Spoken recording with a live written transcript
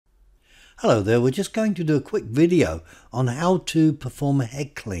Hello there, we're just going to do a quick video on how to perform a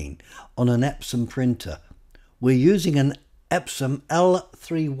head clean on an Epson printer. We're using an Epson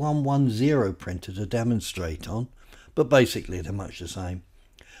L3110 printer to demonstrate on, but basically they're much the same.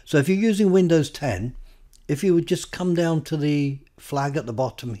 So if you're using Windows 10, if you would just come down to the flag at the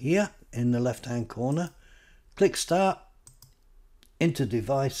bottom here in the left hand corner, click Start, into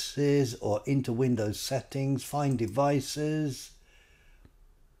Devices or into Windows Settings, find Devices.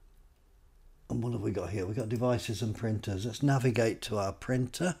 And what have we got here? We've got devices and printers. Let's navigate to our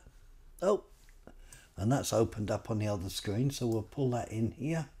printer. Oh, and that's opened up on the other screen. So we'll pull that in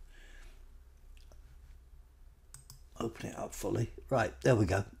here. Open it up fully. Right, there we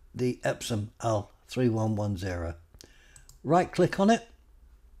go. The Epson L3110. Right click on it.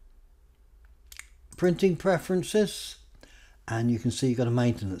 Printing preferences. And you can see you've got a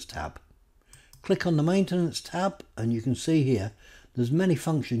maintenance tab. Click on the maintenance tab and you can see here there's many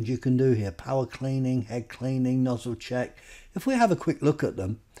functions you can do here. Power cleaning, head cleaning, nozzle check. If we have a quick look at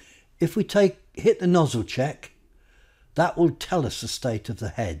them, if we hit the nozzle check, that will tell us the state of the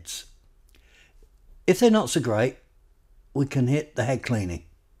heads. If they're not so great, we can hit the head cleaning.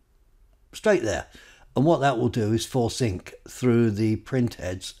 Straight there. And what that will do is force ink through the print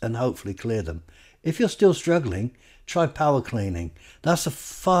heads and hopefully clear them. If you're still struggling, try power cleaning. That's a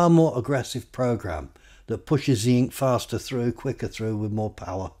far more aggressive program that pushes the ink faster through, quicker through with more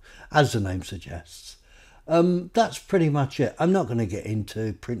power, as the name suggests. That's pretty much it. I'm not going to get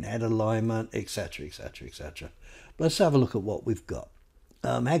into print head alignment, etc, etc, etc. Let's have a look at what we've got.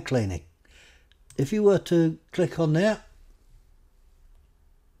 Head cleaning. If you were to click on there,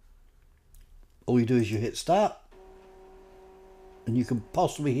 all you do is you hit Start, and you can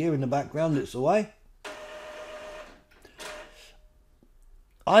possibly hear in the background it's away.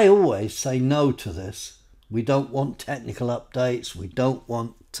 I always say no to this. We don't want technical updates. We don't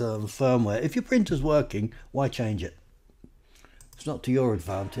want firmware. If your printer's working, why change it? It's not to your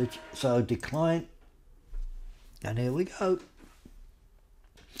advantage. So decline. And here we go.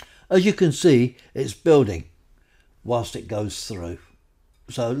 As you can see, it's building whilst it goes through.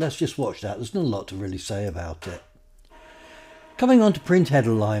 So let's just watch that. There's not a lot to really say about it. Coming on to print head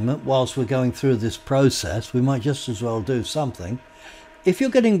alignment, whilst we're going through this process, we might just as well do something. If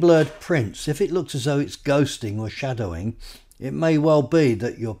you're getting blurred prints, if it looks as though it's ghosting or shadowing, it may well be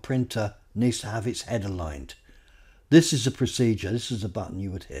that your printer needs to have its head aligned. This is a procedure, this is a button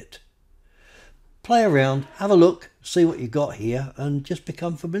you would hit. Play around, have a look, see what you got here and just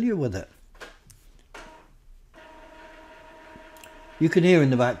become familiar with it. You can hear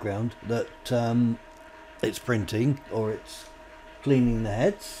in the background that it's printing or it's cleaning the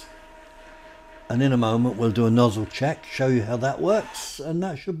heads. And in a moment we'll do a nozzle check, show you how that works, and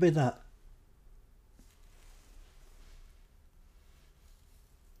that should be that.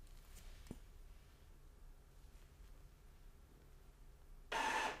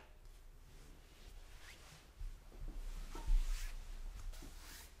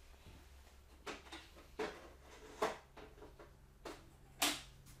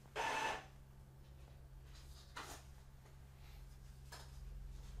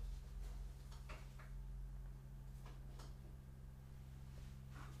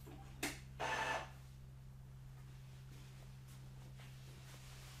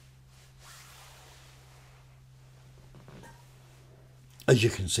 As you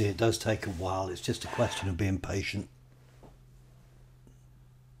can see, it does take a while. It's just a question of being patient.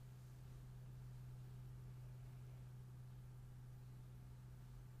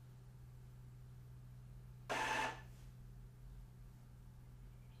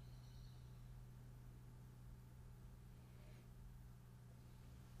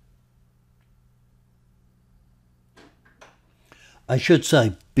 I should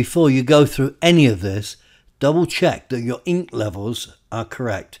say, before you go through any of this, double check that your ink levels are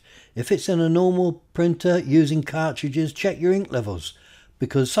correct. If it's in a normal printer using cartridges, check your ink levels,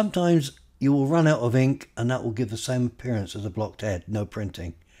 because sometimes you will run out of ink and that will give the same appearance as a blocked head, no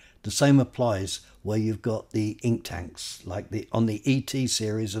printing. The same applies where you've got the ink tanks, like on the ET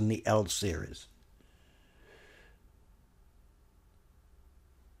series and the L series.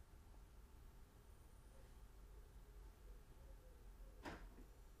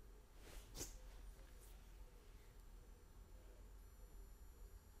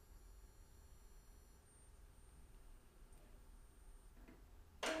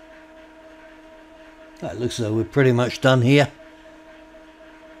 It looks as though we're pretty much done here.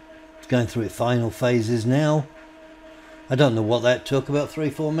 It's going through its final phases now. I don't know what that took, about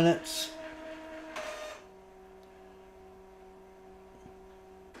 3-4 minutes.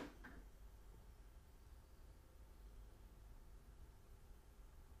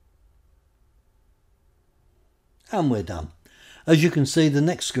 and we're done. As you can see, the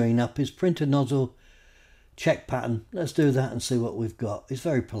next screen up is printer nozzle check pattern. Let's do that and see what we've got. It's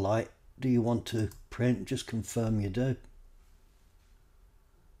very polite. Do you want to print? Just confirm you do.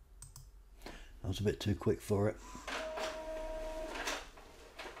 I was a bit too quick for it.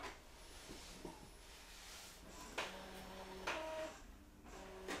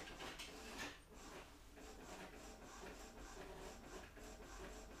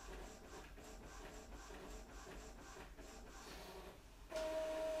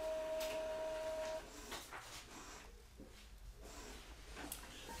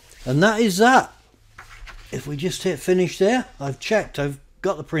 And that is that. If we just hit finish there, I've checked, I've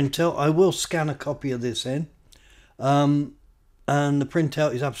got the printout. I will scan a copy of this in. And the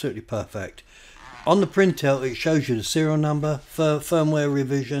printout is absolutely perfect. On the printout, it shows you the serial number, firmware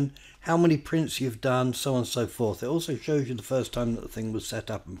revision, how many prints you've done, so on and so forth. It also shows you the first time that the thing was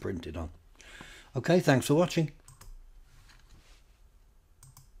set up and printed on. Okay, thanks for watching.